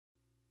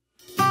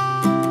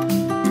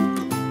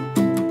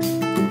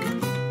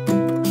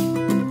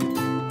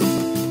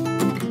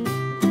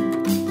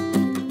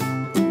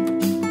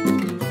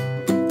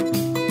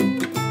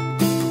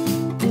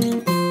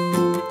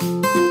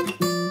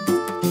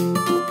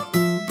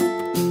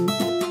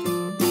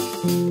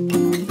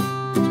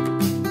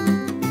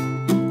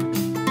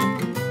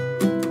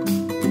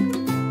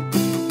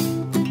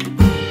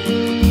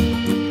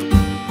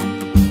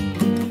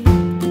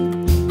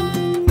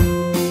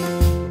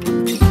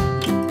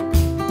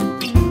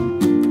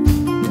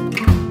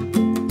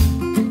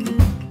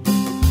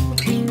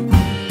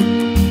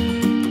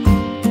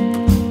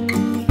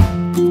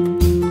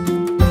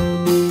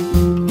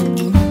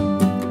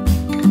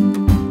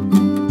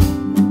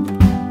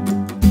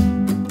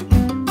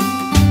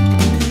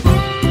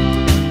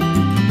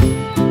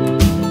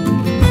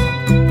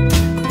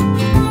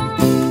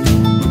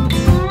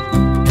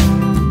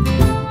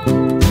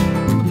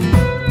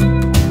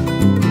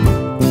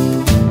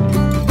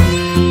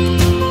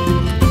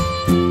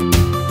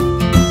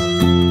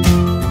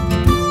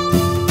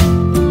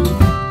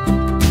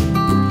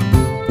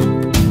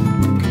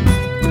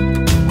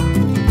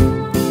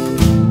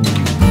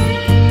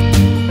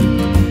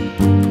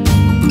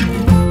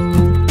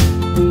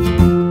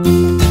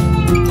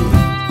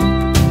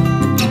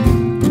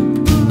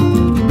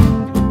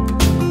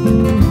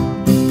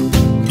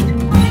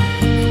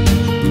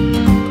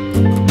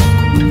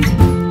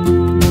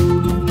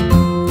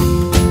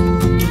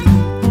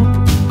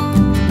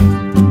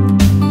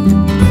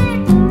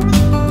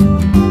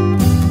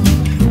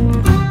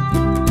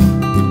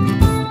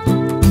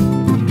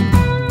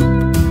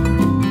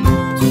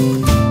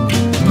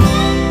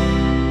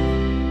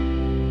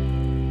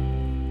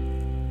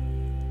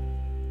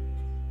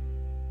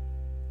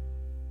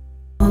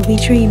we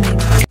dreaming?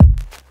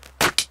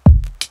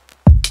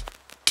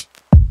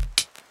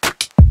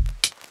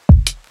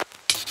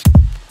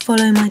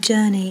 Follow my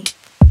journey.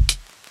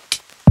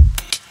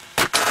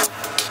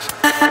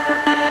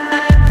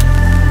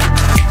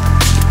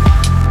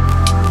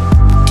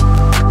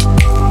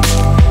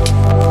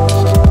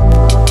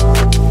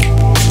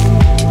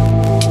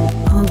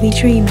 Are we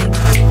dreaming?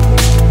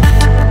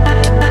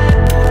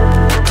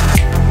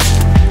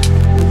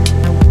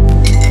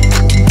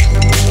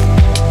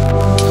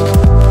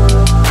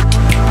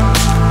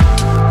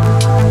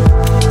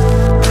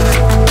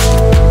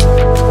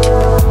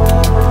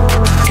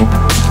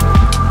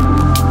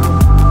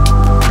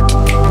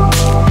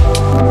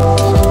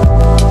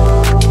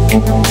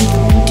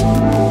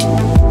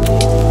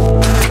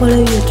 Follow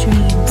your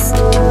dreams.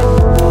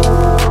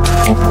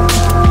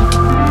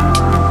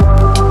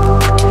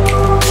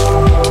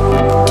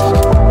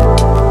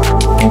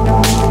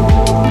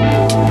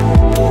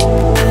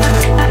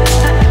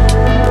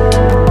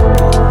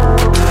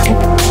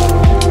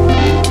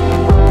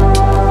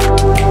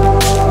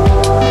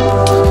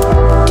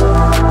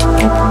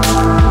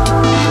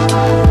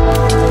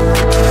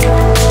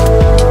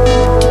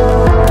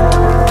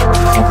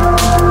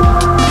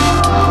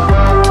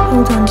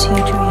 Hold on to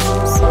your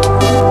dreams.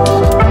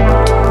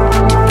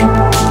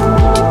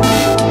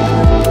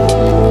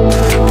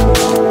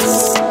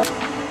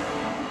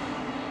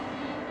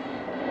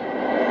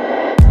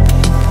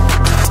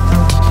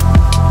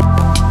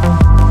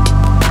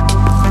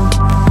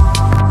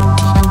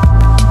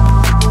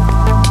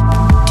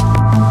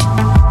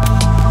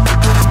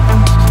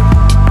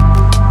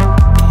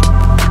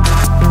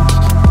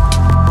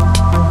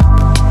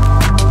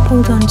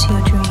 Hold on to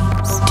your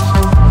dreams.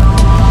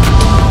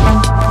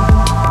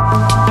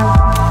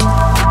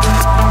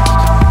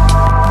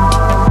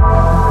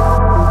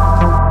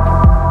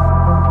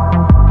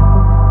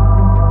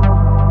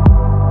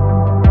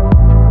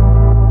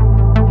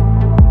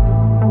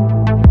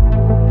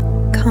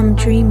 Come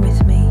dream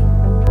with me.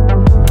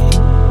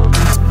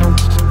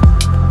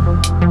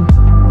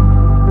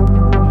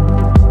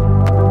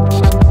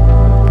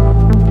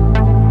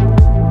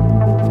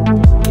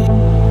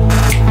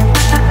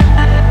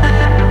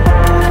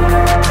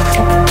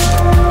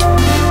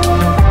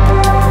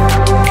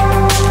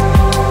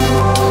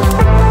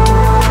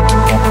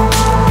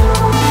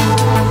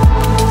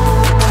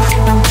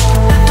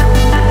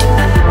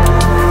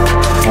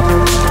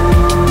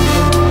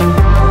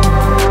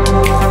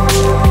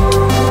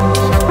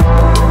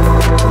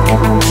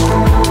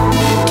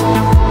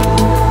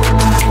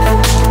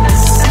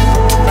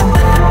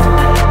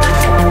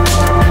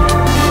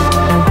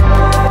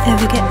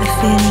 Ever get the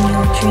feeling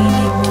you're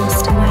dreaming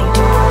whilst awake?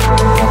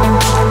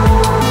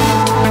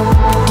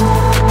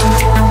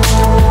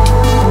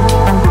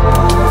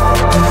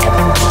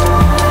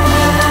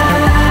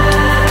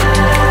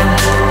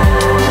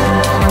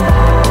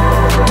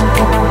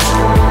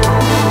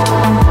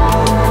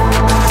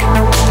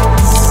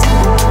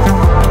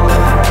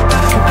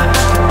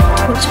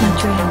 Watch my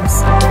dreams.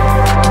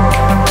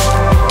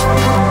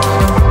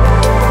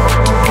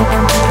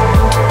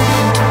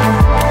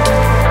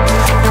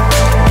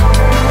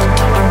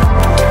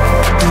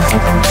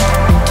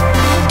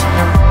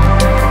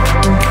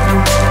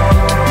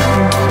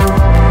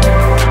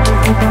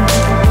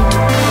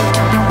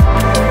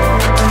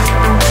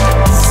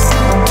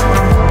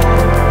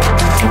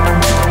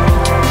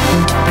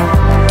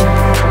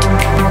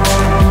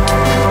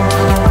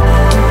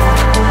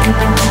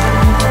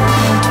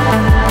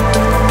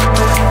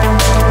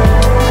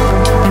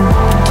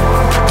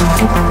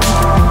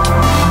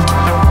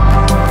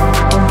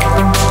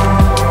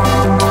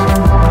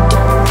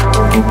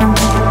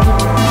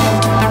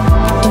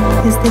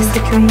 Is this a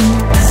dream?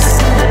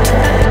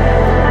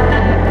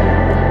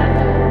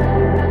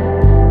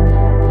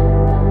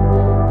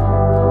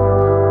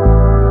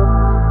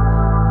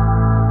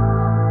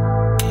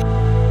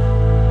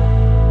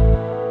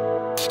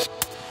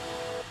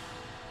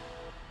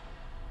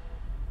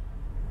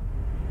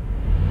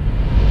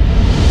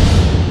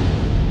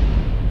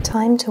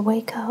 Time to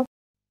wake up.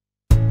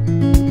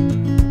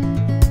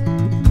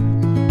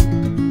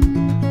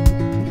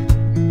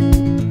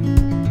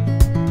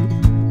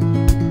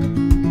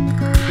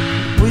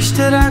 Wish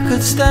that I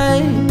could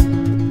stay.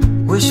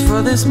 Wish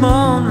for this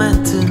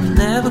moment to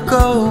never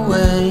go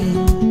away.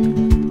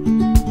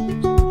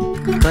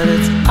 But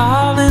it's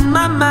all in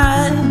my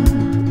mind,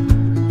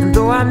 and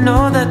though I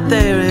know that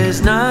there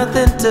is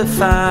nothing to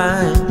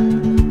find,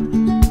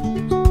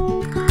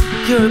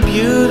 you're a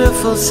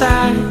beautiful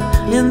sight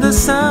in the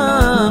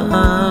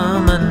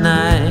summer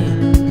night,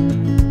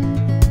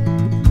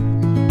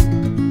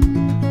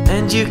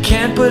 and you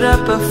can't put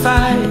up a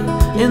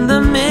fight in the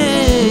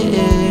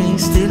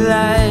misty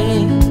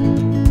light.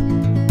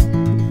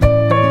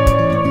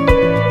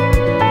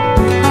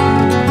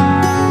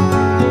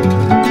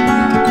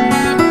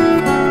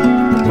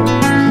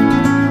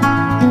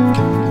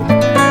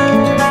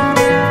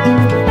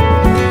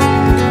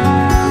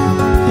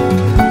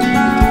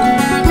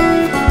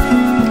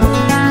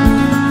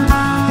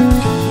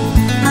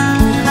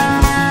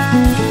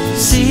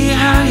 See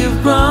how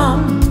you've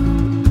grown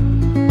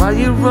while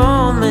you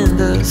roaming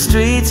the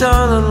streets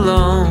all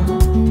alone.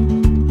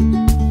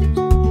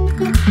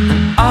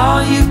 And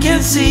all you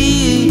can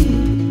see,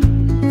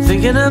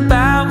 thinking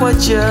about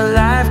what your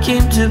life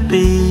came to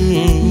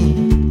be.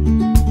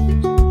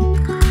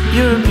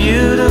 You're a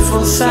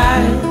beautiful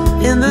sight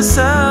in the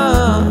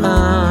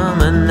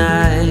summer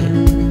night,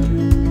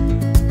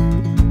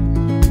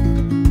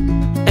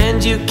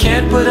 and you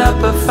can't put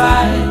up a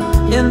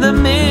fight in the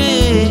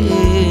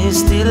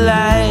misty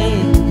light.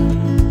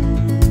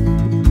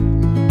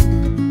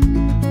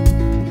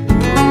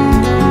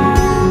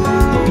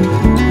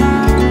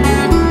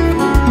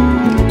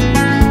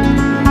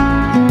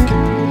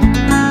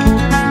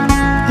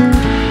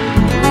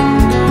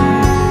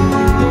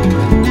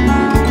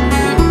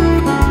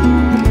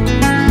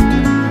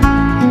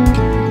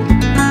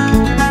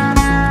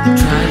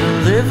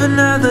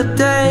 Another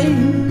day,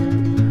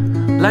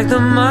 like the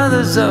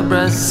mothers of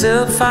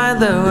Brazil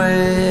find their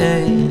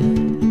way.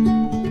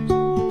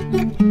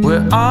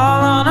 We're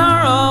all on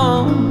our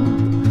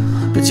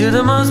own, but you're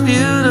the most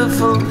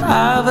beautiful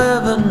I've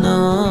ever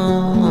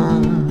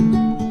known.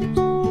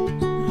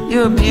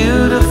 You're a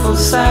beautiful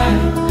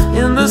sight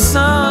in the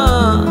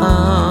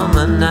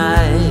summer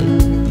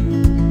night,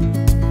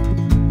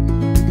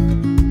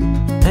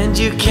 and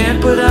you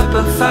can't put up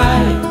a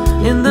fight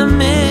in the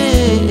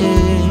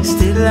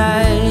misty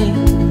light.